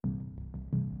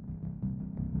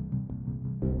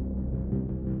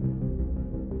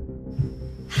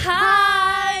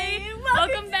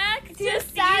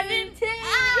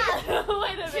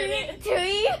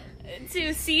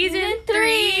to season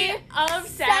 3 of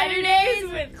Saturdays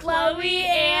with Chloe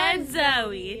and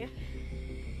Zoe.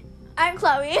 I'm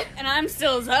Chloe. And I'm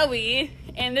still Zoe.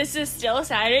 And this is still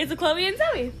Saturdays with Chloe and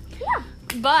Zoe. Yeah.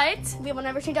 But we will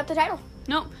never change up the title.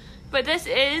 Nope. But this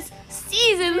is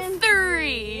season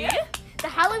 3. The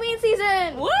Halloween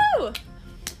season. Woo!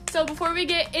 So before we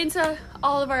get into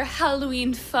all of our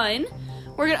Halloween fun,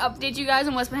 we're going to update you guys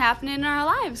on what's been happening in our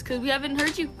lives. Because we haven't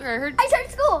heard. I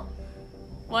started school.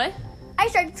 What? I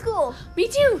started school. Me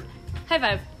too. High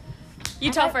five. You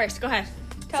High tell five. first. Go ahead.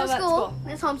 Tell So about school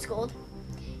is homeschooled.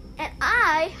 And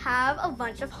I have a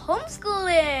bunch of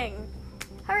homeschooling.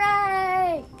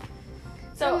 Hooray!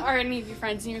 So are any of your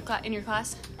friends in your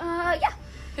class? Yeah.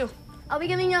 Who? I'll be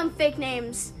giving them fake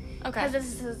names. Okay. Because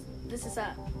this is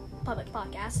a public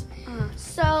podcast. Uh-huh.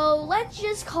 So let's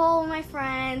just call my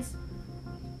friends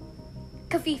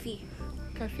Kafifi.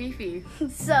 Kafifi.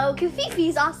 So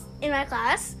Kafifi's also in my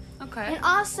class. Okay. And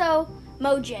also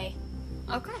Moj.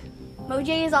 Okay.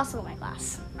 Moj is also in my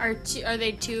class. Are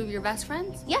they two of your best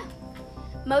friends? Yeah.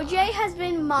 Moj has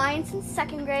been mine since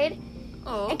 2nd grade.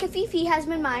 Oh. And Kafifi has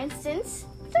been mine since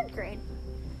 3rd grade.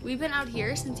 We've been out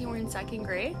here since you were in 2nd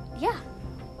grade? Yeah.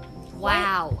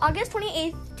 Wow. August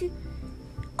 28th to...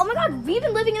 Oh my god, we've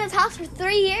been living in this house for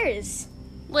 3 years.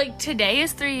 Like today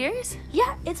is 3 years?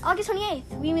 Yeah, it's August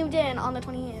 28th. We moved in on the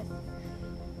 28th.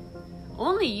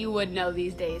 Only you would know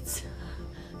these dates.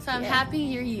 So I'm happy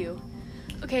you're you.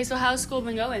 Okay, so how's school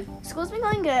been going? School's been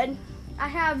going good. I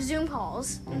have Zoom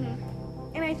calls.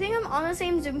 Mm-hmm. And I think I'm on the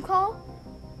same Zoom call.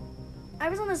 I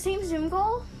was on the same Zoom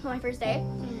call on my first day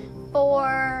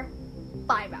for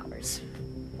 5 hours.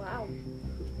 Wow.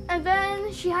 And then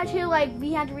we had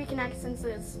to reconnect since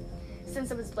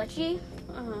it was glitchy.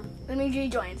 Uh-huh. Then we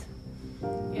rejoined.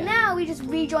 Yeah. Now we just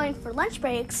rejoined for lunch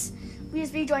breaks. We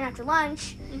just rejoin after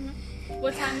lunch. Mm-hmm.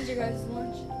 What time is your guys'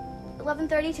 lunch?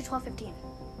 11:30 to 12:15.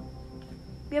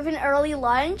 We have an early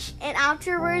lunch, and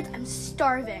afterwards, I'm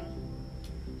starving.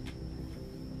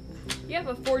 You have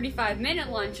a 45-minute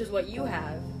lunch is what you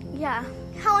have. Yeah.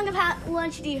 How long of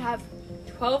lunch do you have?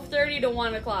 12:30 to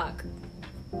 1 o'clock.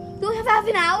 Do we have half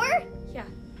an hour? Yeah.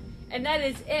 And that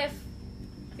is if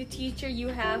the teacher you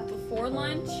have before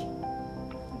lunch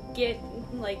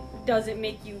doesn't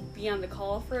make you be on the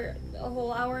call for a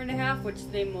whole hour and a half, which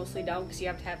they mostly don't because you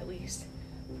have to have at least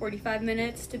 45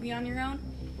 minutes to be on your own.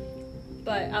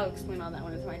 But I'll explain all that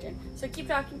when it's my turn. So keep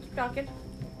talking.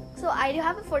 So I do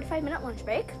have a 45-minute lunch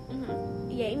break. Mm-hmm.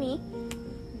 Yay me.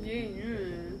 Yeah.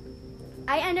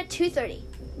 I end at 2:30.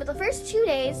 But the first 2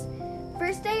 days,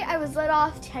 first day I was let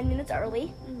off 10 minutes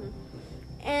early.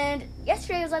 Mm-hmm. And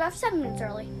yesterday I was let off 7 minutes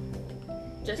early.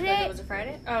 Just because it was a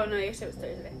Friday? Oh, no, yesterday was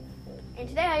Thursday. And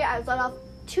today I was let off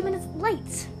 2 minutes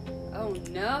late. Oh,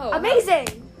 no. Amazing!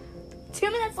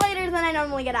 2 minutes later than I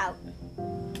normally get out.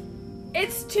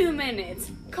 It's 2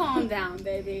 minutes. Calm down,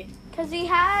 baby. Because we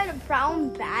had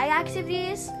brown bag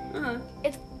activities. Uh-huh.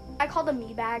 I call them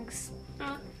me bags.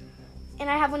 Uh-huh. And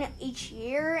I have one each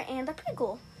year, and they're pretty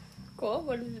cool. Cool.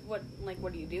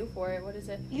 What do you do for it? What is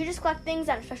it? You just collect things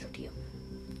that are special to you.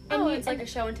 And it's like a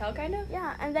show and tell kind of?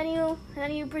 Yeah, and then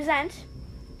you present.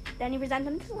 Then you present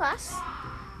them to the class.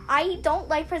 I don't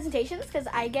like presentations because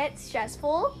I get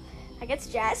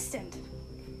stressed, and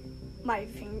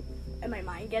my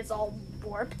mind gets all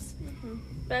warped. Mm-hmm.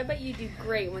 But I bet you do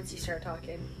great once you start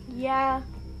talking. Yeah.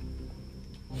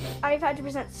 I've had to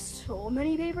present so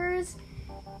many papers.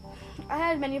 I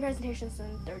had many presentations in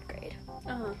 3rd grade.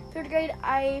 Uh-huh. 3rd grade,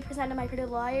 I presented my Pretty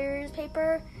Liars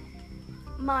paper,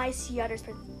 my sea otters,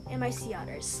 and my sea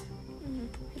otters.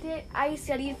 Mm-hmm. I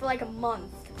studied for like a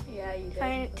month. Yeah, you did.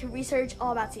 Trying to research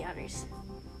all about sea otters.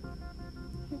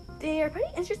 They are pretty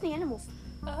interesting animals.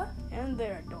 Uh-huh. And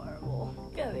they're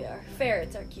adorable. Yeah, they are.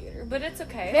 Ferrets are cuter, but it's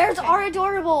okay. Ferrets are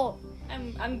adorable.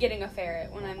 I'm getting a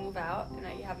ferret when I move out and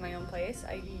I have my own place.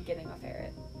 I'm getting a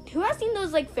ferret. Who has seen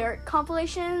those ferret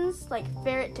compilations,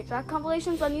 ferret TikTok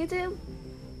compilations on YouTube?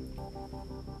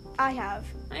 I have.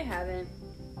 I haven't.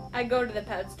 I go to the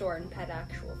pet store and pet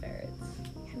actual ferrets.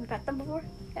 Have you pet them before?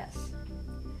 Yes.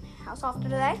 How soft are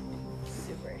they?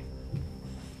 Super.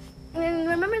 And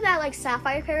remember that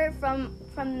sapphire parrot from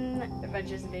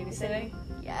Adventures in Babysitting?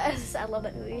 Yes, I love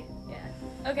that movie.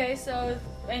 Yeah. Okay, so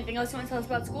anything else you want to tell us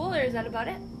about school, or is that about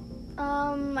it?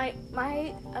 My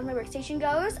workstation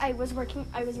goes. I was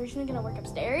originally gonna work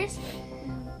upstairs,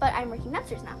 but I'm working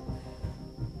upstairs now.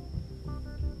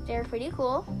 They're pretty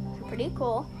cool.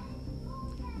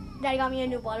 Daddy got me a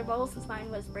new water bottle since mine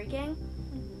was breaking.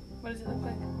 What does it look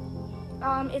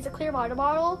like? It's a clear water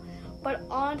bottle, but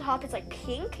on top it's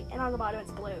pink, and on the bottom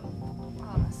it's blue.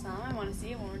 Awesome. I want to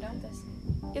see it when we're done with this.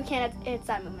 You can't. It's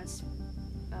at Movements.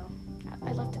 Oh.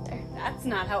 I left it there. That's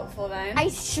not helpful then. I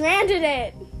stranded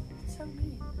it. So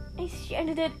mean. I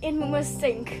stranded it in Muma's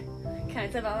sink. Can I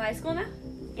tell about high school now?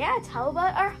 Yeah, tell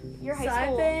about your high school.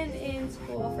 I've been in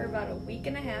school for about a week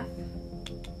and a half.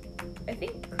 I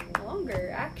think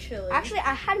longer, actually. Actually,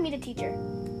 I had to meet a teacher.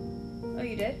 Oh,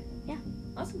 you did? Yeah.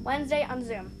 Awesome. Wednesday on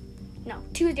Zoom. No,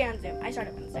 Tuesday on Zoom. I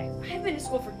started Wednesday. I've been to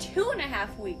school for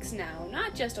 2.5 weeks now.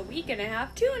 Not just a week and a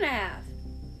half, 2.5.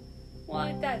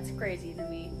 What? That's crazy to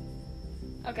me.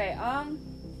 Okay,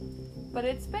 but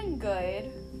it's been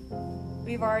good.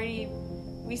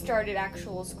 We started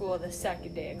actual school the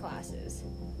second day of classes.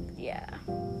 Yeah.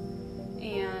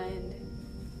 And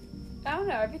I don't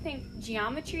know,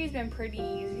 geometry has been pretty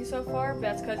easy so far, but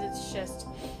that's because it's just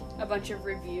a bunch of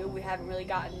review. We haven't really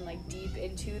gotten like deep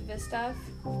into this stuff.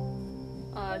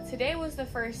 Today was the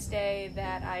first day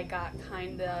that I got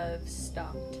kind of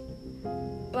stumped.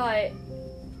 But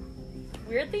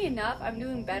weirdly enough, I'm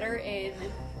doing better in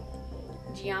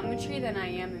geometry than I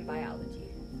am in biology.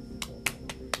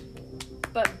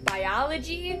 But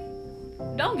biology,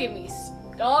 don't get me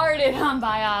started on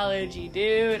biology,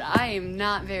 dude. I am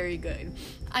not very good.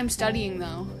 I'm studying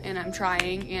though, and I'm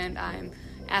trying, and I'm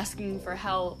asking for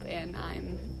help, and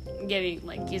I'm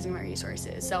using my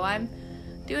resources. So I'm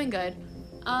doing good.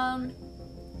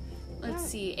 Let's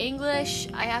see. English,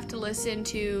 I have to listen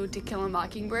to Kill a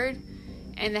Mockingbird,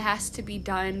 and it has to be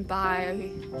done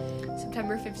by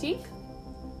September 15th.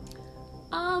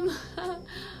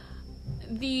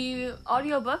 The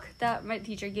audiobook that my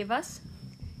teacher gave us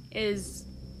is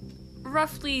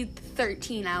roughly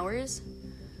 13 hours.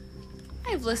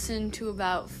 I've listened to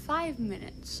about 5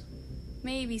 minutes,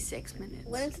 maybe 6 minutes.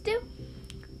 When is it due?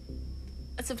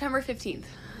 September 15th.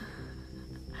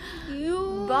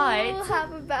 You But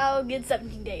have about good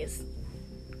 17 days.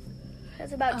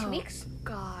 That's about 2 weeks.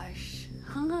 Gosh.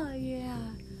 Yeah.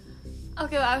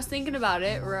 Okay, well, I was thinking about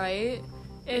it, right?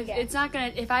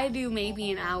 If I do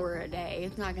maybe an hour a day,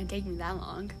 it's not gonna take me that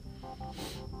long.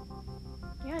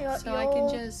 Yeah,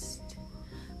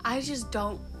 I just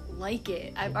don't like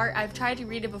it. I've tried to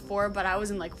read it before, but I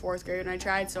was in like 4th grade when I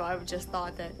tried, so I just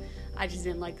thought that I just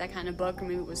didn't like that kind of book, or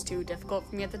maybe it was too difficult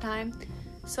for me at the time.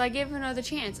 So I gave it another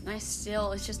chance, and it's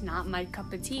just not my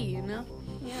cup of tea, you know?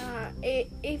 Yeah,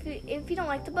 if you don't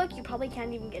like the book, you probably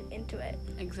can't even get into it.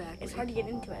 Exactly. It's hard to get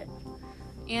into it.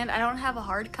 And I don't have a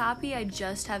hard copy, I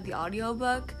just have the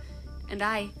audiobook, and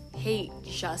I hate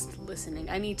just listening.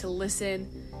 I need to listen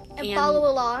and follow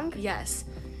along. Yes,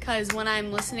 because when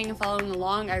I'm listening and following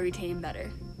along, I retain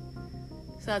better.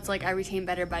 So that's like I retain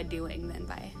better by doing than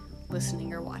by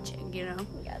listening or watching, you know?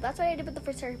 Yeah, that's what I did with the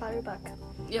first Harry Potter book.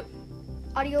 Yep.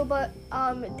 Audiobook,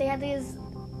 they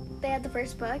had the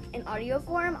first book in audio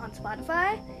form on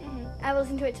Spotify. Mm-hmm. I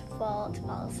listened to it to fall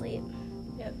asleep.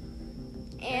 Yep.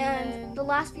 And the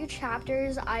last few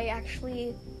chapters, I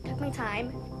actually took my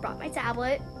time, brought my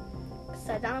tablet,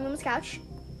 sat down on Mama's couch,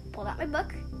 pulled out my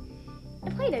book,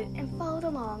 and played it, and followed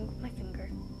along with my finger.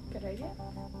 Good idea.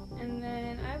 And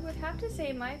then I would have to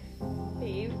say my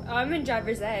fave. I'm in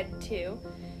driver's ed too,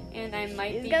 and I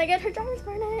might She's gonna get her driver's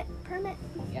permit.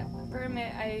 Yeah,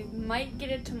 permit. I might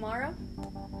get it tomorrow.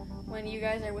 When you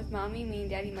guys are with Mommy, me and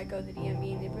Daddy might go to the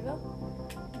DMV in Naperville.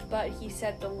 But he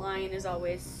said the line is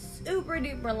always super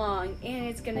duper long, and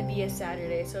it's gonna be a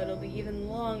Saturday, so it'll be even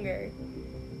longer.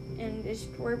 And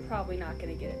we're probably not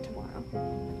gonna get it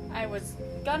tomorrow. I was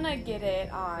gonna get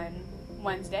it on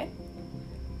Wednesday,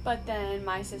 but then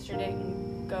my sister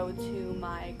didn't go to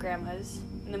my grandma's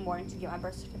in the morning to get my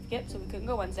birth certificate, so we couldn't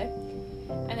go Wednesday.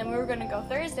 And then we were gonna go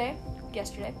Thursday,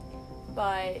 yesterday,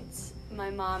 but my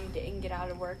mom didn't get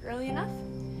out of work early enough.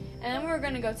 And then we were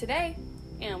gonna go today,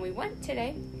 and we went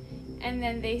today, and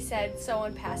then they said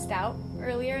someone passed out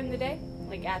earlier in the day,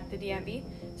 like at the DMV,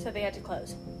 so they had to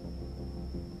close.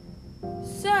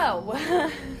 So,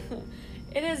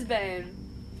 it has been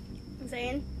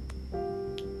insane,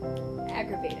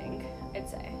 aggravating, I'd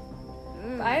say.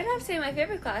 But I'd have to say my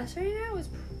favorite class right now is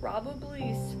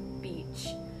probably speech,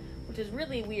 which is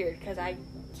really weird because I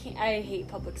hate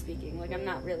public speaking. Like, I'm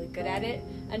not really good at it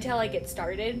until I get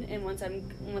started, and once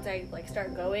I like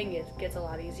start going, it gets a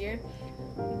lot easier.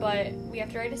 But we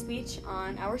have to write a speech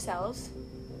on ourselves,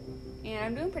 and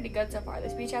I'm doing pretty good so far. The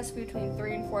speech has to be between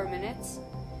 3 and 4 minutes,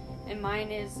 and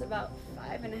mine is about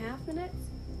 5.5 minutes.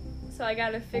 So I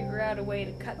gotta figure out a way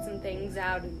to cut some things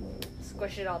out and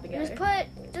squish it all together.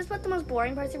 Just put the most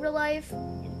boring parts of your life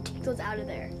and take those out of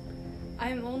there.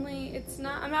 I'm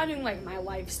not doing like my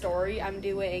life story. I'm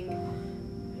doing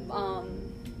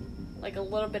like a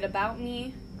little bit about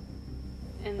me,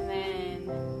 and then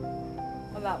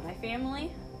about my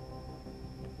family,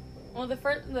 Well, the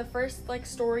first like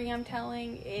story I'm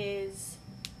telling is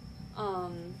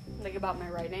like about my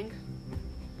writing.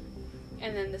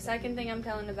 And then the second thing I'm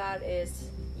telling about is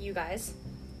you guys.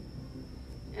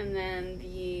 And then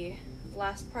the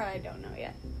last part I don't know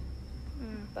yet.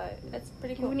 But that's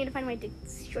pretty cool. We need to find a way to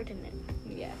shorten it.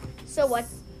 Yeah. So what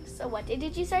day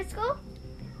did you start school?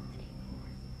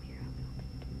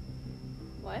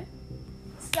 What?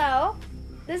 So,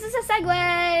 this is a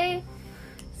segue.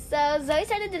 So, Zoe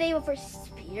started the day before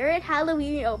Spirit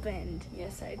Halloween opened.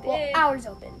 Yes, I did. Well, ours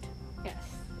opened. Yes.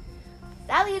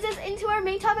 That leads us into our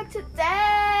main topic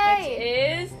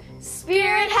today. Which is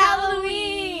Spirit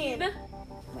Halloween.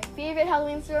 My favorite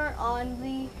Halloween store on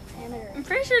the planet Earth. I'm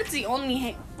pretty sure it's the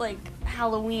only like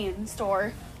Halloween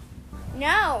store.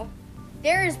 No.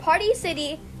 There is Party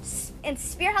City and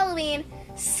Spirit Halloween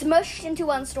smushed into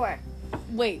one store.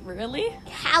 Wait, really?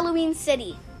 Halloween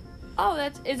City. Oh,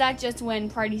 is that just when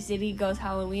Party City goes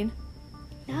Halloween?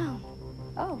 No.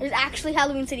 Oh. There's actually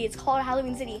Halloween City. It's called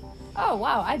Halloween City. Oh,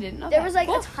 wow, I didn't know There that. was like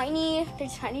Cool. a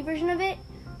tiny version of it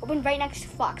opened right next to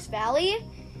Fox Valley.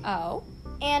 Oh.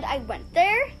 And I went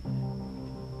there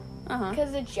Uh-huh.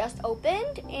 because it just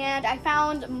opened, and I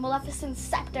found Maleficent's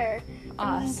Scepter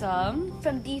Awesome.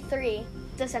 from D3,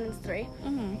 Descendants 3.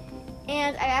 Mm-hmm.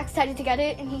 And I asked Teddy to get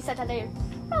it, and he said that I'd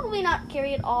probably not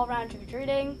carry it all around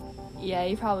trick-or-treating. Yeah,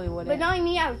 you probably wouldn't. But knowing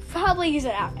me, I would probably use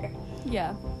it after.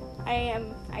 Yeah.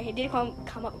 I did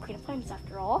come up with Queen of Flames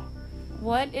after all.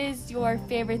 What is your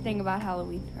favorite thing about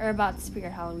Halloween? Or about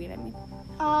Spirit Halloween, I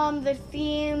mean. The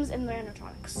themes and the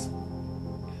animatronics.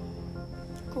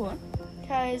 Cool.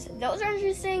 Because those are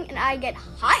interesting, and I get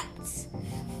hyped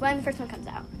when the first one comes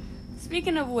out.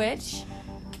 Speaking of which,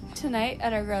 tonight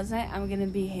at our girls' night, I'm going to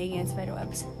be hanging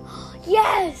spiderwebs.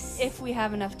 Yes! If we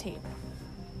have enough tape.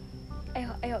 I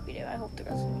hope you do. I hope the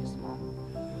girls can use them all.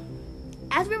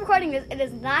 As we're recording this, it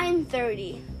is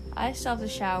 9:30. I still have to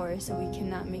shower, so we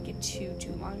cannot make it too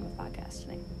long of a podcast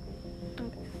tonight.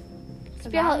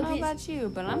 Because I don't know about you,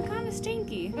 but I'm kind of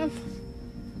stinky.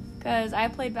 Because I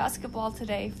played basketball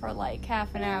today for like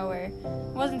half an hour. It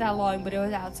wasn't that long, but it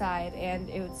was outside, and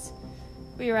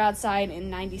we were outside in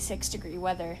 96-degree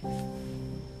weather.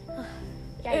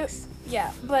 Yikes.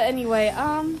 Yeah, but anyway,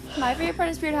 my favorite part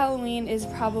of Spirit Halloween is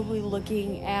probably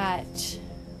looking at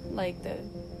like the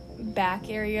back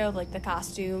area, like the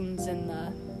costumes and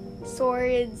the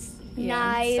Swords,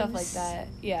 knives, stuff like that.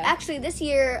 Yeah. Actually, this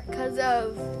year, because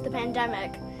of the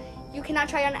pandemic, you cannot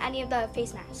try on any of the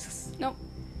face masks. Nope.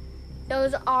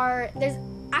 There's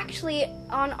actually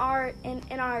on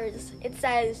in ours, it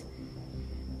says,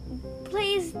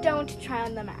 please don't try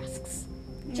on the masks.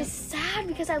 Just sad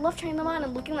because I love trying them on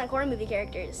and looking like horror movie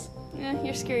characters. Yeah,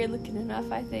 you're scary looking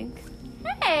enough, I think.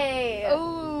 Hey!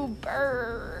 Oh,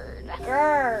 bird.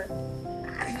 Grr.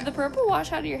 Did the purple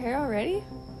wash out of your hair already?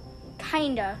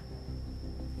 Kinda.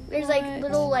 There's What? like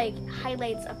little like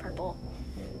highlights of purple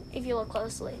if you look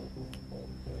closely.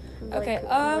 Okay,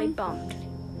 Really bummed.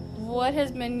 What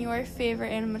has been your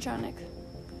favorite animatronic?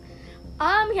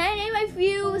 Can I name a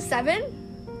few? 7?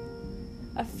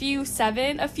 A few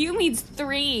 7? A few means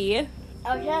 3.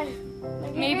 Okay.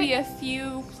 Maybe a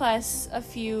few plus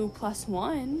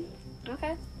 1.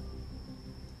 Okay.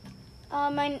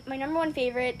 My number one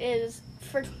favorite is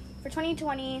for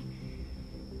 2020.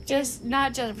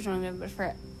 Not just for 20 but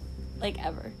for like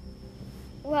ever.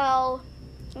 Well,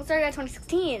 let's start at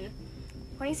 2016.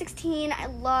 2016, I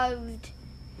loved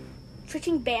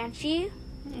Twitching Banshee.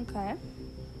 Okay.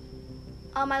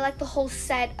 I liked the whole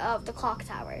set of the Clock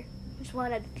Tower, which is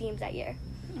one of the themes that year.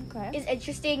 Okay. It's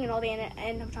interesting, and all the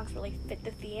animatronics really fit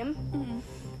the theme.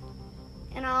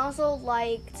 Mm-hmm. And I also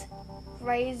liked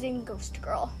Rising Ghost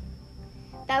Girl.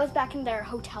 That was back in their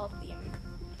hotel theme.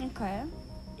 Okay.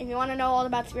 If you want to know all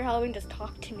about Spirit Halloween, just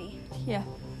talk to me. Yeah.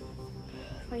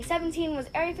 2017 was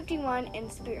Area 51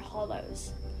 and Spirit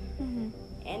Hollows. Mm-hmm.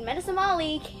 And Medicine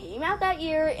Molly came out that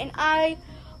year, and I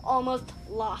almost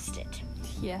lost it.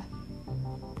 Yeah.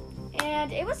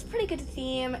 And it was a pretty good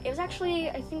theme. It was actually,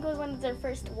 I think it was one of their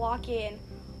first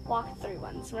walk-through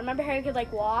ones. Remember how you could,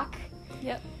 like, walk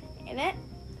Yep. in it?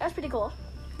 That was pretty cool.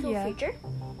 Cool Yeah. feature.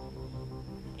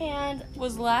 And,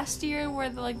 Was last year where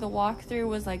the walkthrough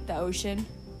was like the ocean?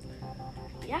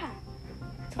 yeah.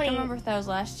 I don't remember if that was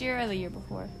last year or the year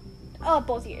before.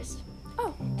 Both years.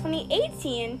 Oh.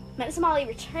 2018, Medicine Molly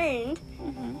returned.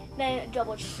 Mm-hmm. Then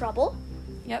Double Trouble.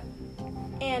 Yep.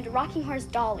 And Rocking Horse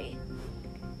Dolly.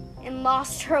 And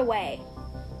Lost Her Way.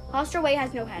 Lost Her Way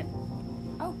has no head.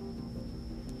 Oh.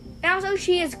 And also,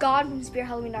 she is gone from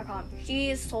SpiritHalloween.com. She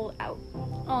is sold out.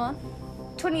 Aw.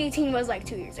 2018 was like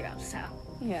 2 years ago, so.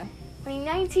 Yeah.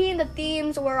 2019, the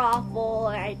themes were awful,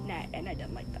 and I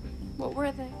didn't like them. What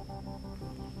were they?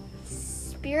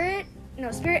 Spirit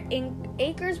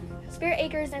Acres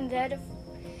and Dead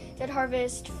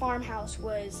Harvest Farmhouse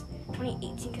was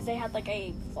 2018 because they had like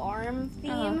a farm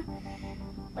theme,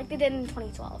 like they did in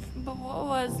 2012. But what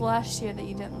was last year that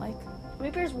you didn't like?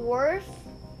 Reaper's Wharf,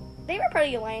 they were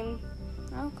pretty lame.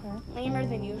 Okay. Lamer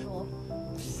than usual.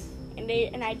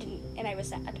 And I was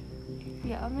sad.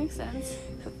 Yeah, that makes sense.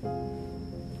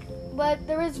 But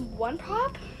there was one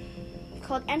prop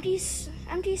called Empty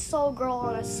Soul Girl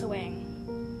on a Swing.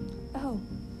 Oh.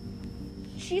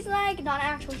 She's like not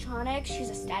actual animatronic, she's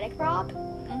a static prop.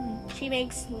 Mm-hmm.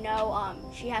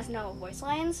 She has no voice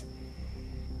lines.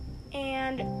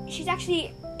 And she's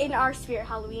actually in our Spirit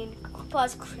Halloween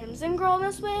plus Crimson Girl on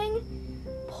a Swing.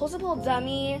 Posable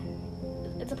dummy.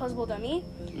 It's a posable dummy.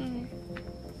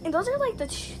 Mm-hmm. And those are like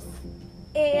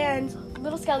and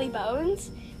Little Skelly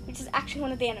Bones, which is actually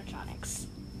one of the animatronics,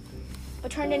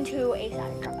 but turned into a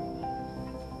static prop.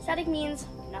 Static means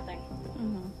nothing.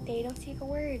 Mm-hmm. They don't speak a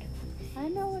word. I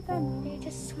know what that means. They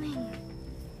just swing.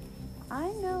 I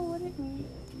know what it means.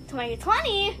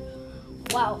 2020?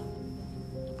 Wow.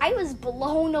 I was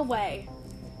blown away.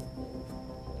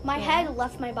 My head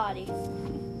left my body.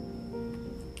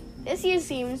 This year's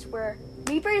themes were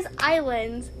Reaper's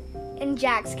Island and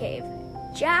Jack's Cave.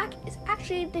 Jack is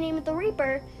actually the name of the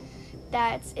Reaper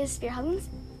that is Spirit Halloween's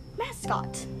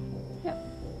mascot. Yep.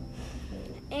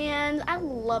 And I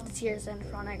love this year's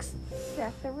animatronics.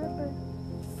 Jack the Ripper.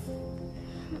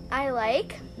 I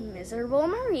like Miserable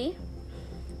Marie.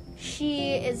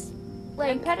 She is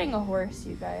like... I'm petting a horse,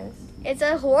 you guys. It's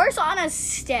a horse on a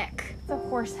stick. It's a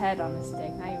horse head on a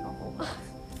stick, not even a whole horse.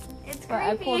 It's But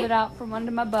creepy. I pulled it out from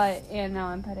under my butt, and now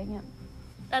I'm petting it.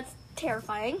 That's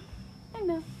terrifying. I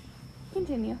know.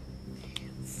 Continue.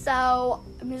 So,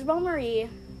 Miserable Marie,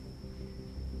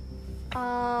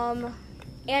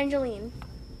 Angeline,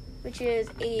 which is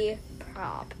a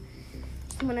prop.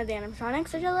 One of the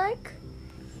animatronics that I like.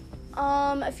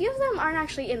 A few of them aren't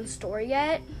actually in the store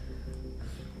yet.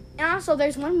 And also,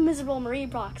 there's one Miserable Marie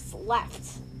box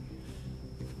left.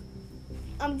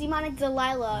 Demonic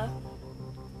Delilah.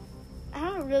 I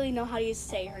don't really know how to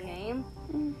say her name.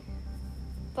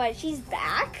 But she's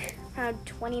back around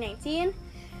 2019.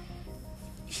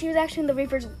 She was actually in the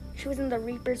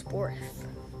Reaper's Wharf.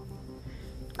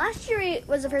 Last year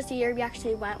was the first year we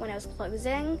actually went when I was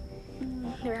closing.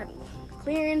 They were having a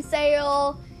clearance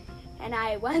sale, and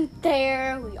I went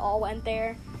there. We all went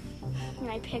there, and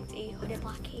I picked a hooded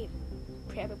black cape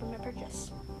for my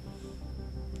purchase.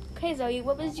 Okay, Zoe,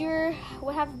 what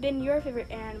have been your favorite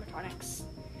animatronics?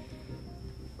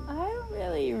 I don't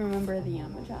really remember the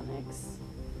animatronics.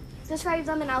 Describe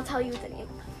them, and I'll tell you the name.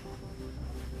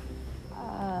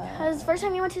 Because the first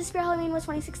time you went to Spirit Halloween was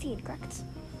 2016, correct?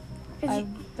 I've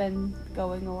been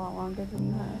going a lot longer than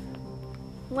you have.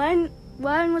 When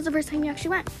was the first time you actually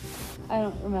went? I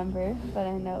don't remember, but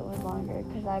I know it was longer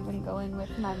because I've been going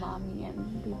with my mommy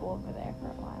and people over there for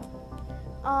a while.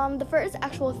 The first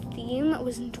actual theme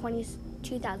was in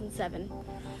 2007.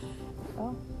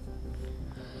 Oh.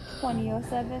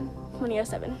 2007?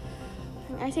 2007.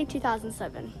 I say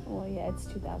 2007. Well, yeah, it's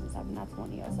 2007, not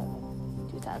 2007.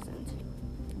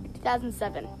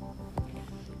 2007.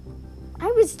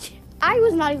 I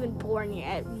was not even born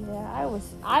yet. Yeah,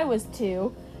 I was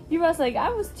 2. You must like,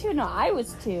 I was 2. No, I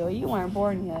was 2. You weren't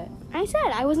born yet. I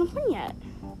said I wasn't born yet.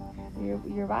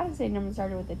 You're about to say number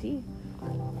started with a T.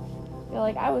 You're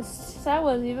like, I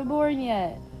wasn't even born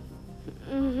yet.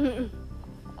 I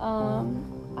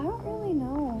don't really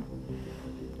know.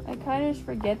 I kind of just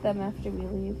forget them after we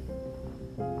leave.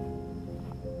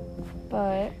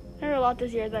 But there are a lot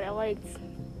this year that I liked.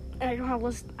 And I don't have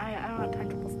time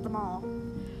to list them all.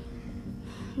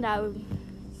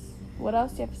 What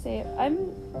else do you have to say? I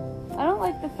don't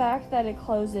like the fact that it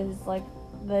closes like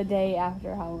the day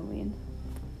after Halloween.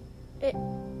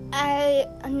 I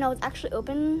know it's actually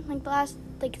open like the last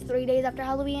 3 days after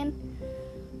Halloween.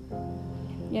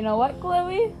 You know what,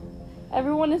 Chloe?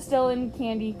 Everyone is still in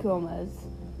candy comas.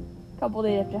 A couple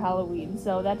days after Halloween,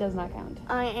 so that does not count.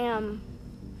 I am.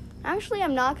 Actually,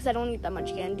 I'm not because I don't eat that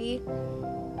much candy.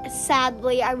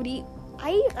 Sadly, I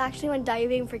actually went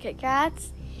diving for Kit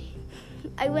Kats.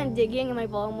 I went digging in my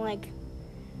bowl. I'm like,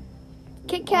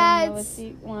 Kit Kats.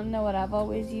 Want to know what I've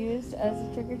always used as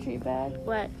a trick-or-treat bag?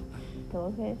 What?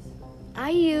 Pillowcase. I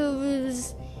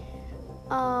used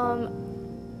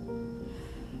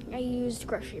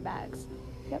grocery bags.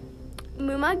 Yep.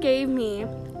 Muma gave me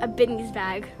a Benny's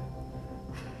bag.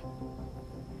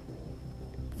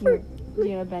 Do you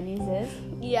know what Benny's is?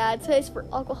 Yeah, it says for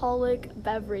alcoholic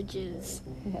beverages.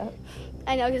 Yep.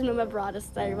 I know because Muma brought us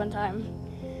there one time.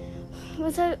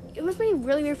 it must be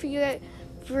really weird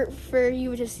for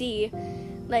you to see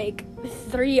like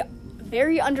 3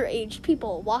 very underage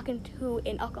people walk into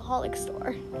an alcoholic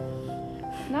store.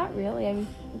 Not really. I mean,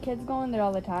 kids go in there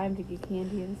all the time to get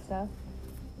candy and stuff.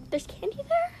 There's candy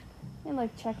there? And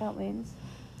like checkout lanes.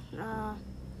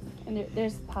 And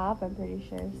there's pop, I'm pretty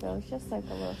sure. So it's just like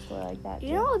a little store like that.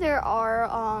 You know there are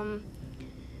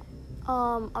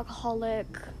alcoholic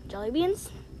jelly beans?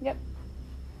 Yep.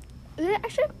 Is there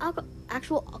actually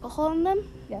actual alcohol in them?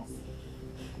 Yes.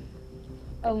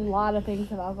 A lot of things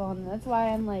have alcohol in them. That's why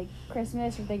on like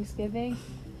Christmas or Thanksgiving,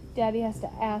 Daddy has to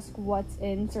ask what's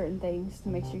in certain things to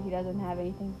make sure he doesn't have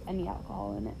any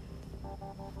alcohol in it.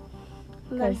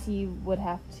 Because he would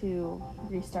have to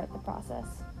restart the process.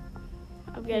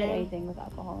 I'm getting anything with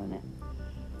alcohol in it.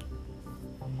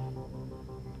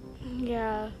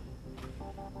 Yeah.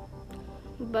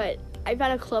 But I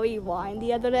found a Chloe wine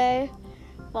the other day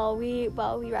while we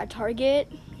were at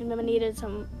Target, and Mama needed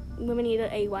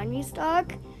a wine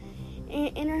restock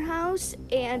in her house,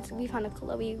 and we found a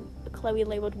Chloe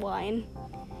labeled wine.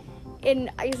 And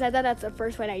I said that's the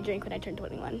first wine I drink when I turned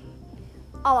 21.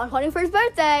 On my 21st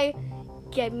birthday,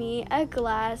 get me a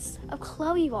glass of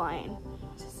Chloe wine.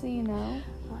 Just so you know,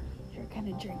 you're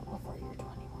gonna drink before you're 21.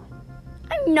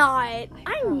 I'm not.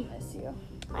 I promise you.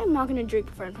 I'm not gonna drink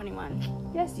before I'm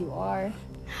 21. Yes, you are.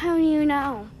 How do you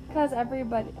know? Because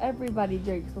everybody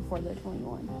drinks before they're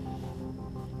 21.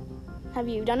 Have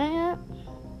you done it yet?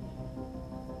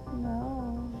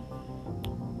 No.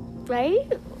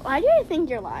 Right? Why do you think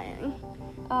you're lying?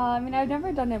 I mean, I've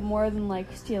never done it more than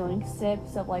like stealing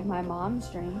sips of like my mom's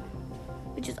drink.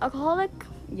 Which is alcoholic?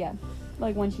 Yeah.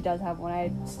 Like when she does have one,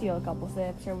 I'd steal a couple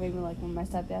sips, or maybe like when my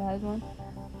stepdad has one.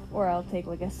 Or I'll take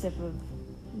like a sip of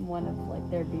one of like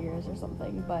their beers or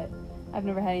something, but I've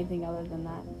never had anything other than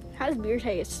that. How does beer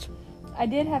taste? I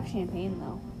did have champagne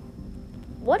though.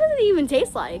 What does it even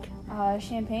taste like?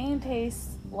 Champagne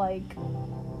tastes like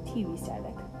TV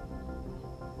static.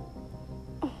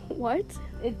 What?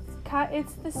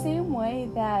 It's the same way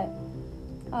that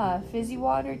fizzy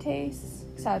water tastes,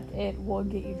 except it will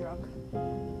get you drunk.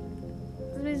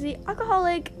 Fizzy,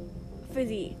 alcoholic,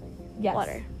 fizzy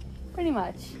water. Pretty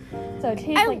much. So it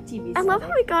tastes like TV static.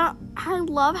 I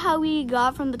love how we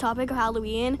got from the topic of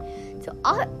Halloween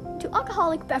to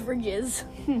alcoholic beverages.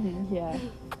 Yeah.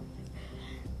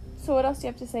 So what else do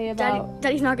you have to say about...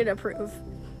 Daddy's not gonna approve.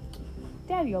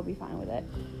 Daddy will be fine with it.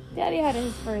 Daddy had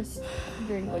his first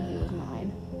drink when he was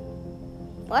 9.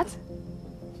 What?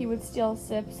 He would steal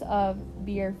sips of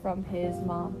beer from his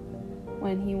mom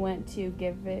when he went to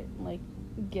get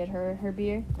her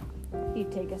beer.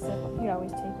 He'd take a sip. He'd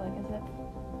always take like a sip.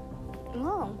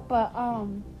 Oh. But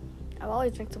I've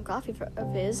always drank some coffee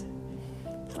of his.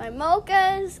 My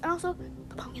mochas, and also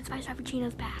the pumpkin spice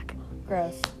frappuccino's back.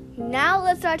 Gross. Now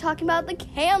let's start talking about the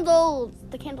candles.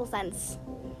 The candle scents.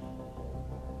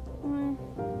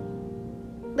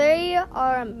 They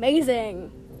are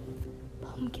amazing.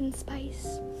 Pumpkin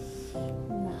spice.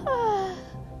 No.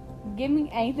 Give me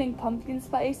anything pumpkin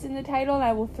spice in the title and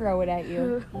I will throw it at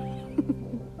you.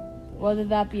 Whether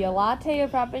that be a latte, a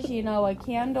frappuccino, a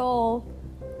candle,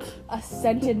 a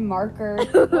scented marker,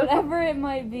 whatever it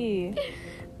might be.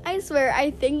 I swear,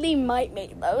 I think they might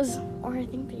make those. Or I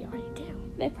think they already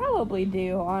do. They probably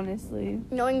do, honestly.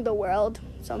 Knowing the world,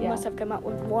 someone must have come out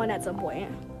with one at some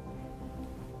point.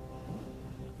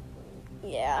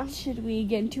 Yeah. Should we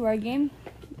get into our game?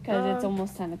 Because it's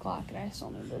almost 10 o'clock and I still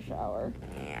need to shower.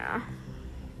 Yeah.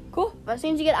 Cool. But as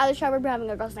soon as you get out of the shower, we're having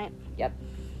a girls' night. Yep.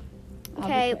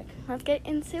 Okay, let's get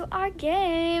into our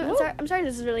game. I'm sorry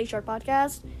this is a really short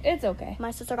podcast. It's okay.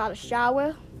 My sister got a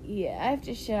shower. Yeah, I have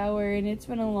to shower and it's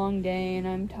been a long day and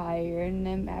I'm tired and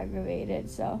I'm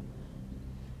aggravated, so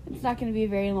it's not going to be a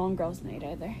very long girls' night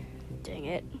either. Dang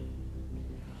it.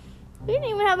 We didn't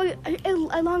even have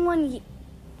a long one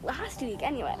last week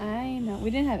anyway. I know. We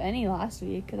didn't have any last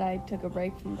week because I took a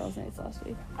break from girls' nights last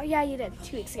week. Oh yeah, you did.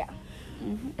 2 weeks ago.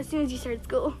 Mm-hmm. As soon as you started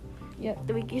school. Yep.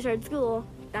 The week you started school,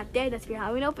 that day, that's when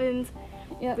Halloween opens.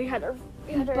 Yep. We had our...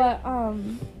 But,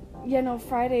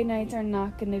 Friday nights are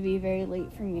not going to be very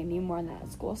late for me anymore now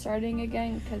school starting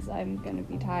again because I'm going to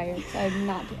be tired. So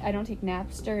I don't take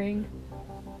naps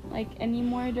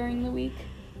anymore during the week.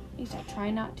 At least I try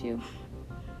not to.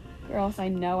 Or else I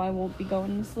know I won't be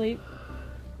going to sleep.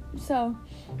 So,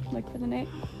 for the night.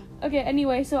 Okay,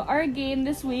 anyway, so our game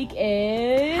this week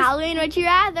is... Halloween, would you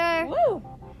rather? Woo!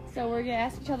 So we're going to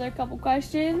ask each other a couple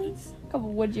questions. A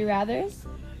couple would you rathers.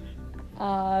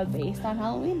 Based on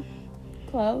Halloween.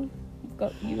 Chloe,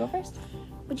 you go first.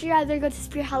 Would you rather go to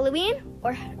Sprit Halloween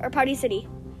or Party City?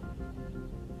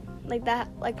 Like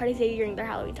Party City during their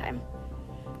Halloween time.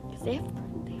 They have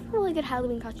a really good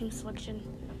Halloween costume selection.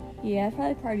 Yeah,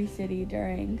 probably Party City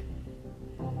during,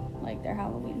 like, their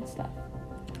Halloween stuff.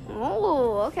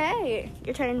 Oh, okay.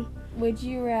 Your turn. Would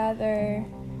you rather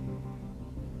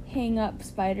hang up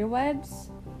spider webs,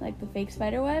 like the fake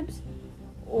spider webs,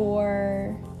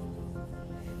 or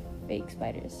fake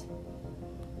spiders?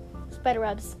 Spider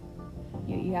webs.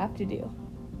 You have to do.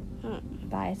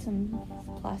 Buy some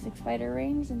plastic spider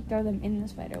rings and throw them in the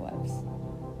spider webs.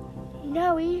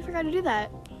 No, we forgot to do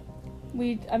that.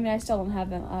 I still don't have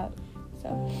them up, so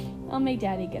I'll make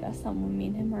Daddy get us some when me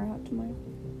and him are out tomorrow.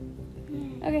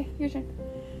 Okay, your turn.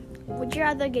 Would you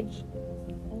rather get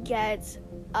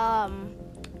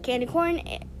candy corn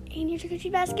in your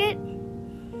trick-or-treat basket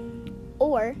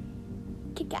or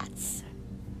Kit Kats?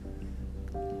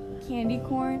 Candy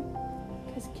corn,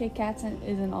 because Kit Kats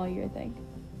isn't all year thing.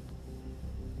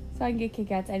 So I can get Kit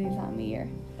Kats any time of year,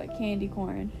 but candy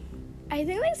corn. I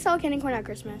think they sell candy corn at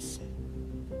Christmas.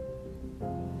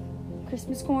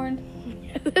 Christmas corn?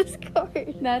 This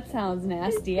corn. That sounds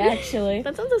nasty, actually.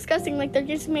 That sounds disgusting. Like they're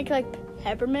just make like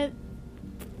peppermint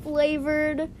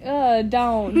flavored.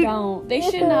 Don't. They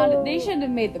shouldn't have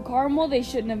made the caramel. They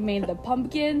shouldn't have made the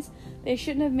pumpkins. They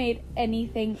shouldn't have made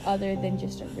anything other than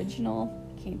just original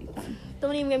candy corn.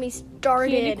 Don't even get me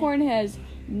started. Candy corn has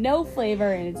no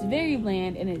flavor and it's very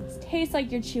bland and it tastes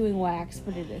like you're chewing wax,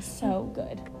 but it is so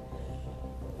good.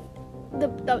 The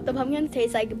pumpkins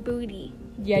taste like booty.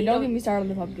 Yeah, don't get me started on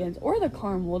the pumpkins or the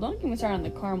caramel. Don't get me started on the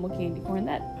caramel candy corn.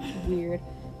 That's weird.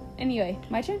 Anyway,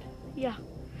 my turn? Yeah.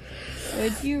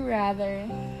 Would you rather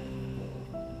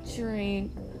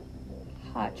drink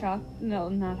hot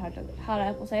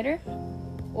apple cider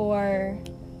or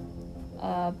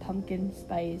a pumpkin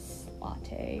spice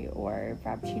latte or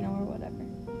frappuccino or whatever?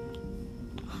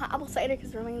 Hot apple cider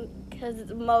because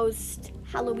it's most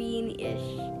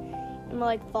Halloween-ish and more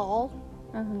like fall.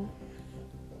 Uh-huh.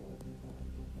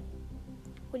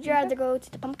 Would you rather go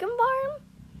to the pumpkin farm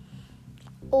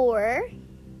or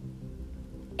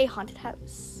a haunted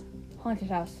house? Haunted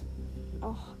house.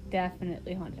 Oh,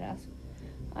 Definitely haunted house.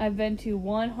 I've been to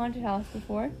one haunted house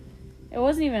before. It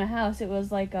wasn't even a house. It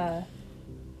was like a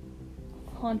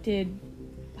haunted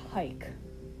hike,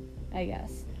 I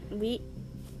guess.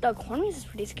 The corn maze is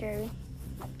pretty scary.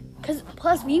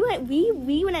 Plus we went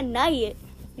at night.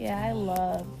 Yeah, I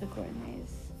love the corn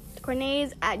maze. The corn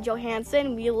maze at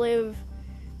Johansson. We live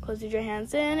close to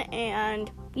Johansson,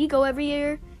 and we go every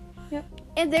year. Yep.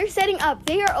 And they're setting up.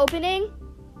 They are opening.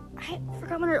 I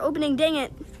forgot when they're opening. Dang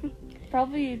it.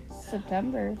 Probably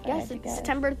September. Yes, it's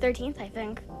September 13th, I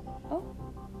think. Oh,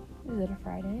 is it a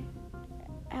Friday?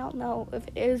 I don't know. If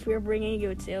it is, we're bringing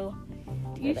you to.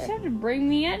 You just have to bring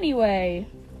me anyway.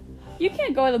 You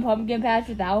can't go to the pumpkin patch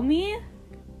without me.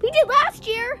 We did last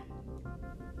year.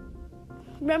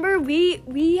 Remember,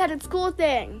 we had a school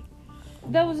thing.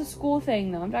 That was a school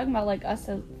thing, though. I'm talking about like us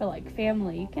for like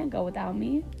family. You can't go without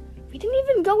me. We didn't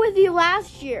even go with you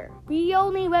last year. We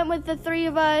only went with the three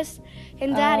of us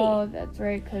and Daddy. Oh, that's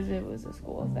right, because it was a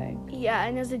school thing. Yeah,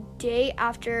 and it was a day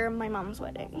after my mom's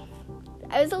wedding.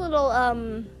 I was a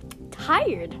little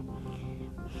tired.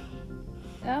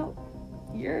 Oh,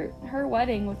 her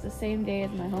wedding was the same day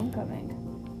as my homecoming.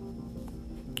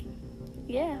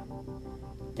 Yeah.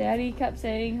 Daddy kept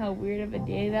saying how weird of a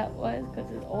day that was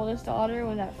because his oldest daughter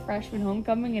was at freshman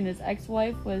homecoming and his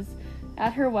ex-wife was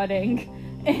at her wedding.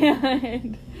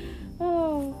 And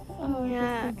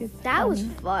yeah, that was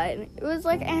fun. It was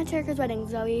like Aunt Erica's wedding,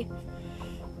 Zoe.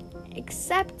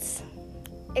 Except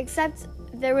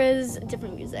there was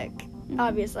different music,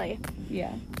 obviously.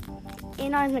 Yeah.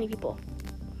 And not as many people.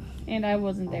 And I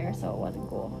wasn't there, so it wasn't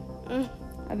cool.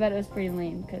 I bet it was pretty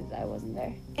lame because I wasn't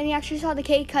there. And we actually saw the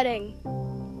cake cutting.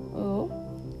 Oh?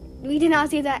 We did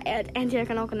not see that at Aunt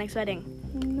Erica and Uncle Nick's wedding.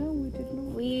 No, we did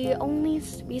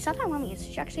not. We saw that mommy's.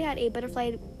 She actually had a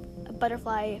butterfly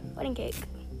wedding cake.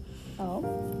 Oh?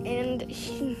 And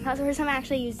that's the first time I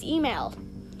actually used email.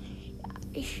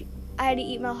 I had to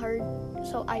email her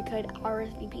so I could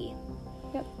RSVP.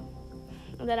 Yep.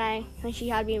 And then she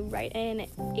had me write in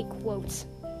a quote.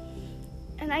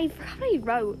 And I forgot what I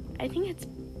wrote. I think it's,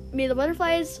 may the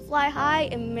butterflies fly high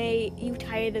and may you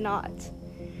tie the knot.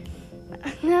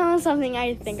 That was something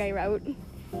I think I wrote.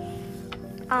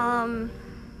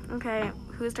 Okay,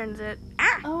 whose turn is it?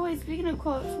 Oh, wait, speaking of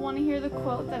quotes, want to hear the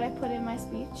quote that I put in my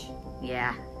speech?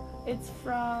 Yeah. It's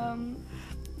from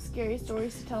Scary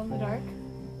Stories to Tell in the Dark.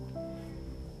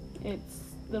 It's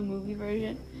the movie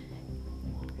version.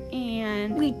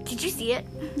 And Wait, did you see it?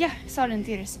 yeah, I saw it in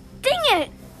theaters. Dang it!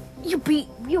 You beat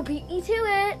me to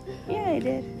it. Yeah, I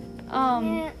did.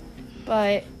 Yeah.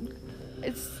 But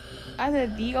it's either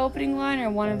the opening line or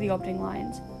one of the opening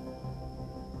lines.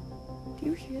 Do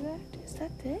you hear that? Is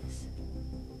that this?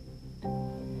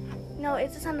 No,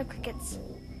 it's the sound of crickets.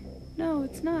 No,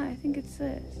 it's not. I think it's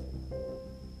this.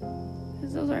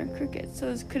 Because those aren't crickets.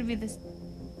 So this could be this.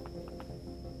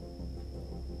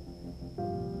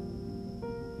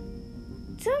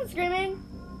 Someone screaming.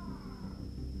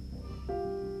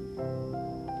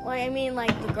 Like, I mean,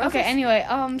 like, the girls. Okay, anyway,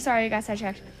 sorry, I got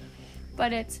sidetracked.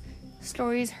 But it's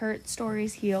stories hurt,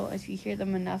 stories heal. If you hear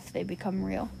them enough, they become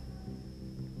real.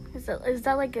 Is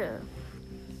that like a...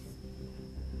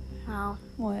 Oh.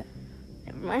 What?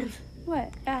 Never mind.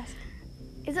 What? Ask.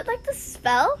 Is it like the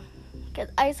spell? Cause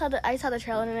I saw the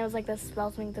trailer and it was like the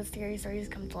spell to make the scary stories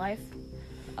come to life.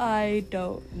 I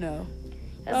don't know.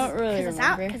 I don't really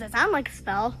remember. Because it sounds like a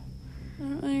spell. I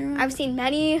don't really remember. I've seen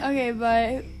many. Okay,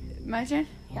 but my turn?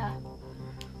 Yeah.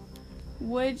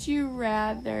 Would you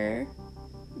rather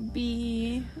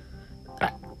be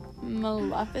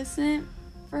Maleficent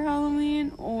for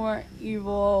Halloween or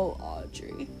Evil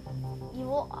Audrey?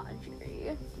 Evil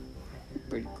Audrey.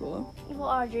 Pretty cool. Evil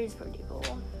Audrey is pretty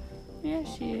cool. Yeah,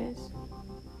 she is.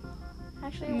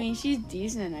 Actually, I mean, she's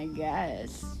decent, I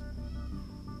guess.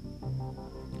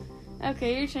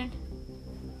 Okay, your turn.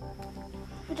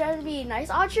 would you rather be nice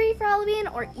Audrey for Halloween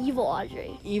or evil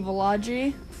Audrey? Evil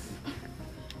Audrey.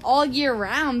 All year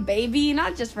round, baby,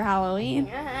 not just for Halloween.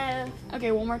 Yeah.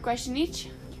 Okay, one more question each.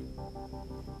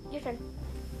 Your turn.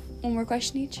 One more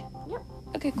question each? Yep.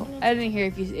 Okay, cool. I didn't hear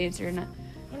if you answered or not.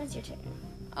 And it's your turn.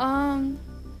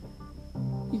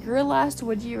 Your last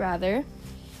would you rather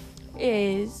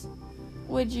is,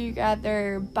 would you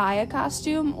rather buy a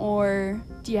costume or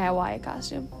DIY a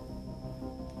costume?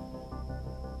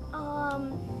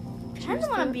 Depends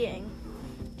on what I'm being.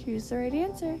 Choose the right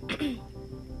answer.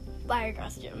 Buy a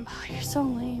costume. Oh, you're so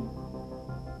lame.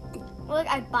 Well, like,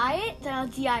 I buy it, then I'll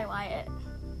DIY it.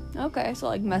 Okay, so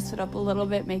like mess it up a little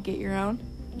bit, make it your own.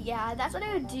 Yeah, that's what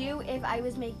I would do if I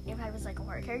was like a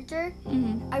horror character.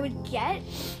 Mm-hmm.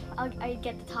 I'd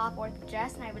get the top or the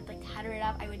dress, and I would like tatter it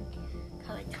up. I would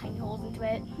cut like tiny holes into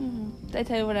it. Mm-hmm. Did I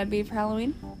tell you what I'd be for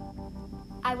Halloween?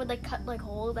 I would like cut like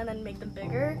holes and then make them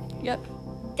bigger. Yep.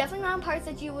 Definitely not on parts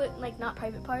that you would like, not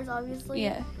private parts, obviously.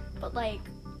 Yeah. But like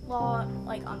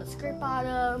on the skirt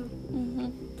bottom. Mm-hmm.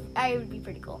 I would be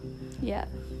pretty cool. Yeah.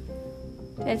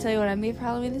 Did I tell you what I'd be for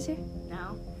Halloween this year?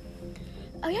 No.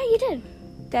 Oh yeah, you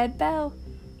did. Dead Belle.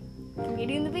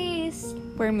 Beauty and the Beast.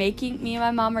 Me and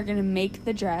my mom are gonna make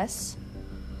the dress.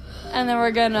 And then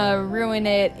we're gonna ruin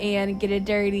it and get it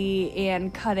dirty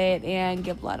and cut it and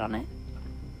get blood on it.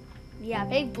 Yeah,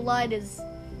 fake blood is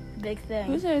a big thing.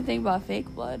 Who's ever think about fake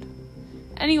blood?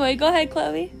 Anyway, go ahead,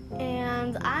 Chloe.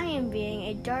 And I am being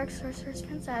a dark sorceress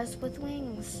princess with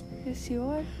wings. Yes, you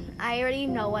are. I already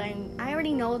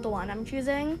know the one I'm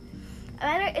choosing.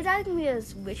 It's either gonna be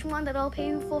this witch one that I'll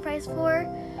pay full price for,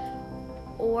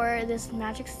 or this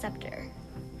magic scepter.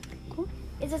 Cool.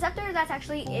 It's a scepter that's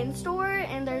actually in store,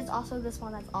 and there's also this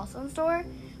one that's also in store,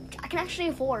 which I can actually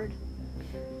afford.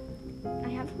 I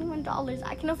have $21.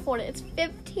 I can afford it. It's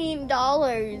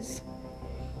 $15.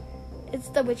 It's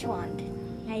the witch wand.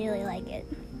 I really like it.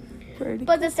 Pretty.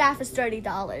 But the staff is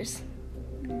 $30.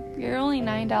 You're only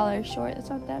 $9 short. That's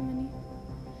not that many.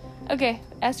 Okay,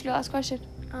 ask your last question.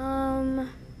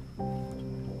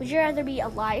 Would you rather be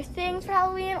alive things for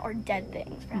Halloween or dead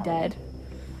things for Halloween? Dead.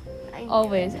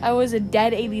 Always. I was a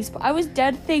dead 80s. I was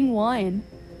dead thing 1.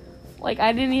 Like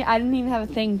I didn't even have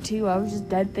a thing 2. I was just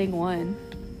dead thing 1.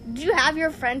 Did you have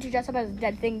your friend who dressed up as a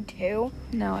dead thing 2?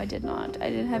 No, I did not. I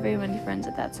didn't have very many friends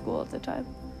at that school at the time.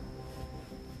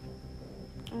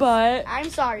 But I'm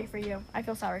sorry for you. I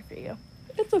feel sorry for you.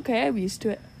 it's okay. I'm used to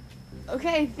it.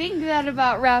 Okay, I think that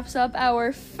about wraps up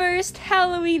our first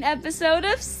Halloween episode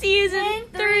of season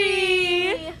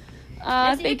 3.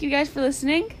 Thank you guys for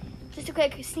listening. Just a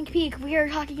quick sneak peek. We are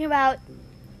talking about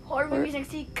horror movies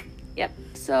next week. Yep.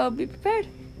 So be prepared.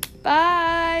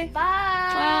 Bye. Bye.